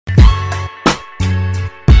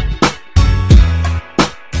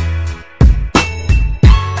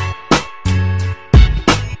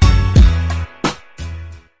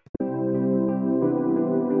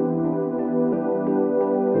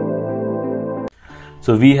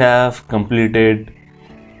So we have completed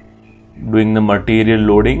doing the material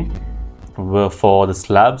loading for the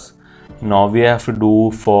slabs. Now we have to do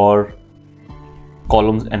for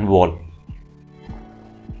columns and wall.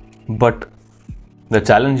 But the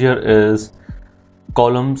challenge here is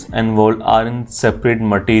columns and wall are in separate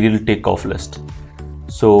material takeoff list.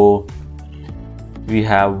 So we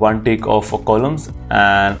have one takeoff for columns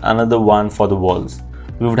and another one for the walls.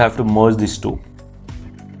 We would have to merge these two.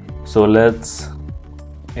 So let's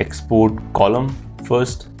export column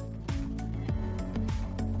first.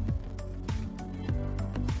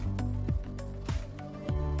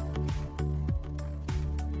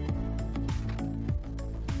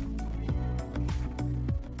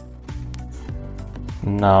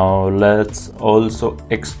 Now let's also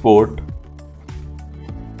export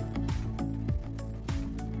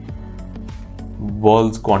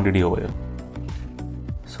walls quantity over here.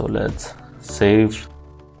 So let's save.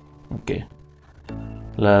 Okay,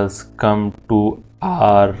 let's come to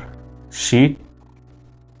our sheet.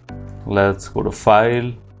 Let's go to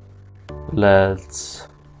file. Let's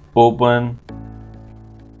open.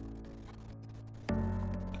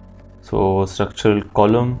 So structural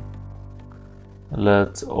column.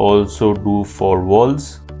 Let's also do for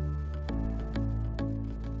walls.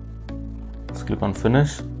 Let's click on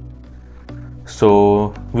finish.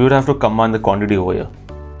 So we would have to combine the quantity over here.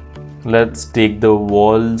 Let's take the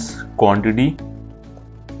walls quantity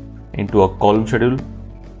into a column schedule.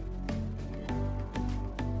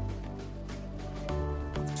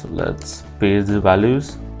 So let's paste the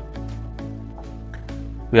values.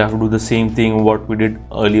 We have to do the same thing what we did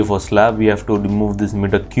earlier for slab. We have to remove this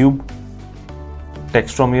meter cube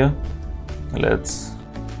text from here. Let's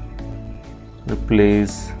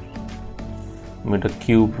replace meter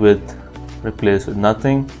cube with replace with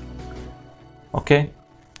nothing. Okay,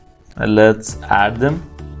 and let's add them.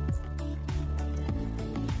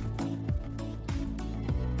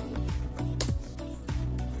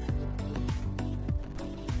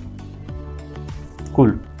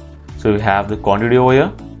 Cool. So we have the quantity over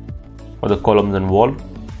here for the columns and wall.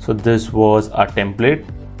 So this was our template.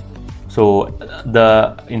 So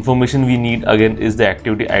the information we need again is the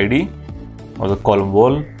activity ID or the column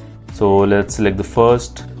wall. So let's select the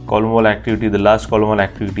first column wall activity, the last column wall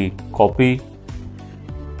activity, copy,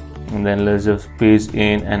 and then let's just paste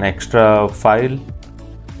in an extra file.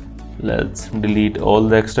 Let's delete all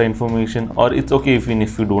the extra information, or it's okay even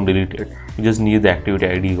if you don't delete it. You just need the activity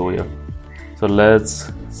ID over here. So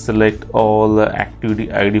let's select all the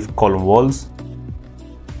activity ID for column walls.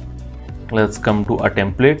 Let's come to our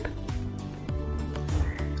template.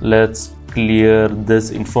 Let's clear this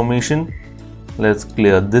information. Let's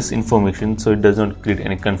clear this information so it doesn't create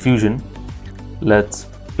any confusion. Let's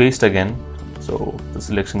paste again. So the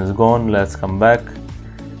selection is gone. Let's come back,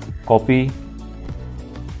 copy,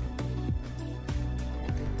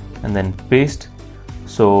 and then paste.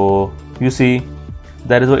 So you see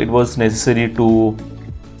that is why it was necessary to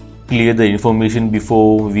clear the information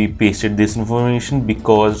before we pasted this information,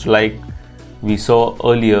 because like we saw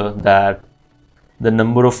earlier that the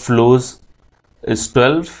number of floors is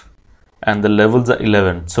 12 and the levels are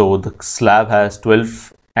 11. So the slab has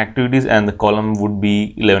 12 activities and the column would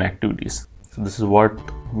be 11 activities. So this is what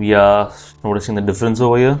we are noticing the difference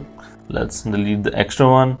over here. Let's delete the extra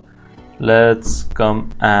one. Let's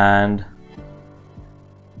come and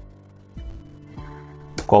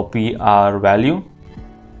copy our value.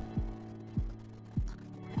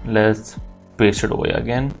 Let's paste it over here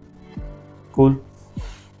again. Cool.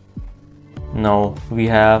 Now we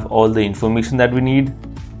have all the information that we need,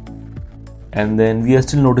 and then we are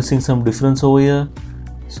still noticing some difference over here.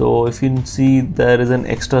 So if you see, there is an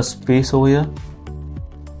extra space over here.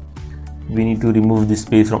 We need to remove this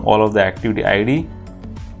space from all of the activity ID,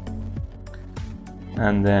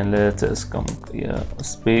 and then let's just come here,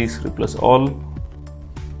 space, replace all.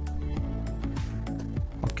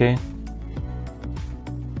 Okay,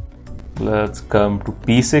 let's come to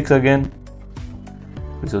P6 again,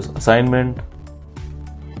 which is assignment.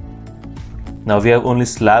 Now we have only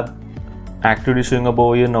slab activity showing up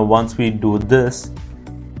over here. Now once we do this,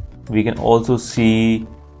 we can also see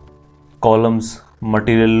columns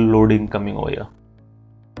material loading coming over here.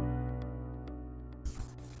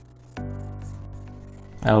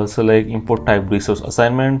 I also like import type resource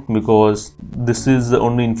assignment, because this is the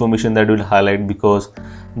only information that will highlight, because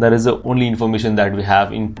that is the only information that we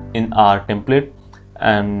have in our template,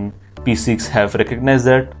 and P6 have recognized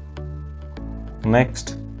that.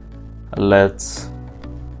 Next, let's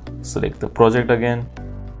select the project again.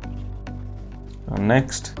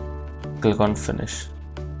 Next, click on finish.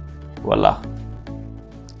 Voila,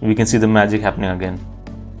 we can see the magic happening again.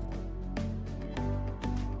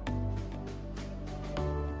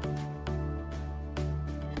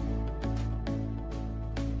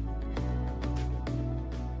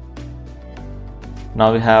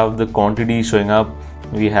 Now we have the quantity showing up.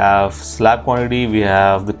 We have slab quantity, we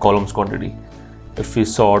have the columns quantity. If we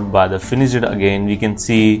sort by the finish date again, we can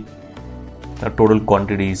see the total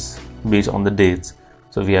quantities based on the dates.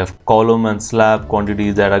 So we have column and slab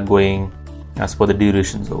quantities that are going as per the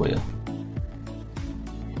durations over here.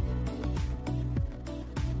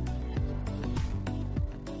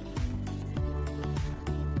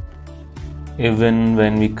 Even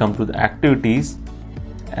when we come to the activities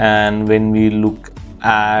and when we look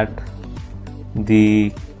at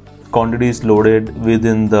the quantities loaded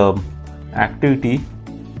within the activity,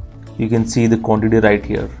 you can see the quantity right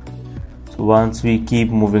here. So once we keep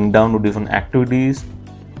moving down to different activities,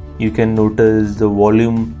 you can notice the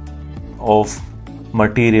volume of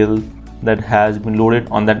material that has been loaded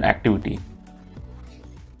on that activity.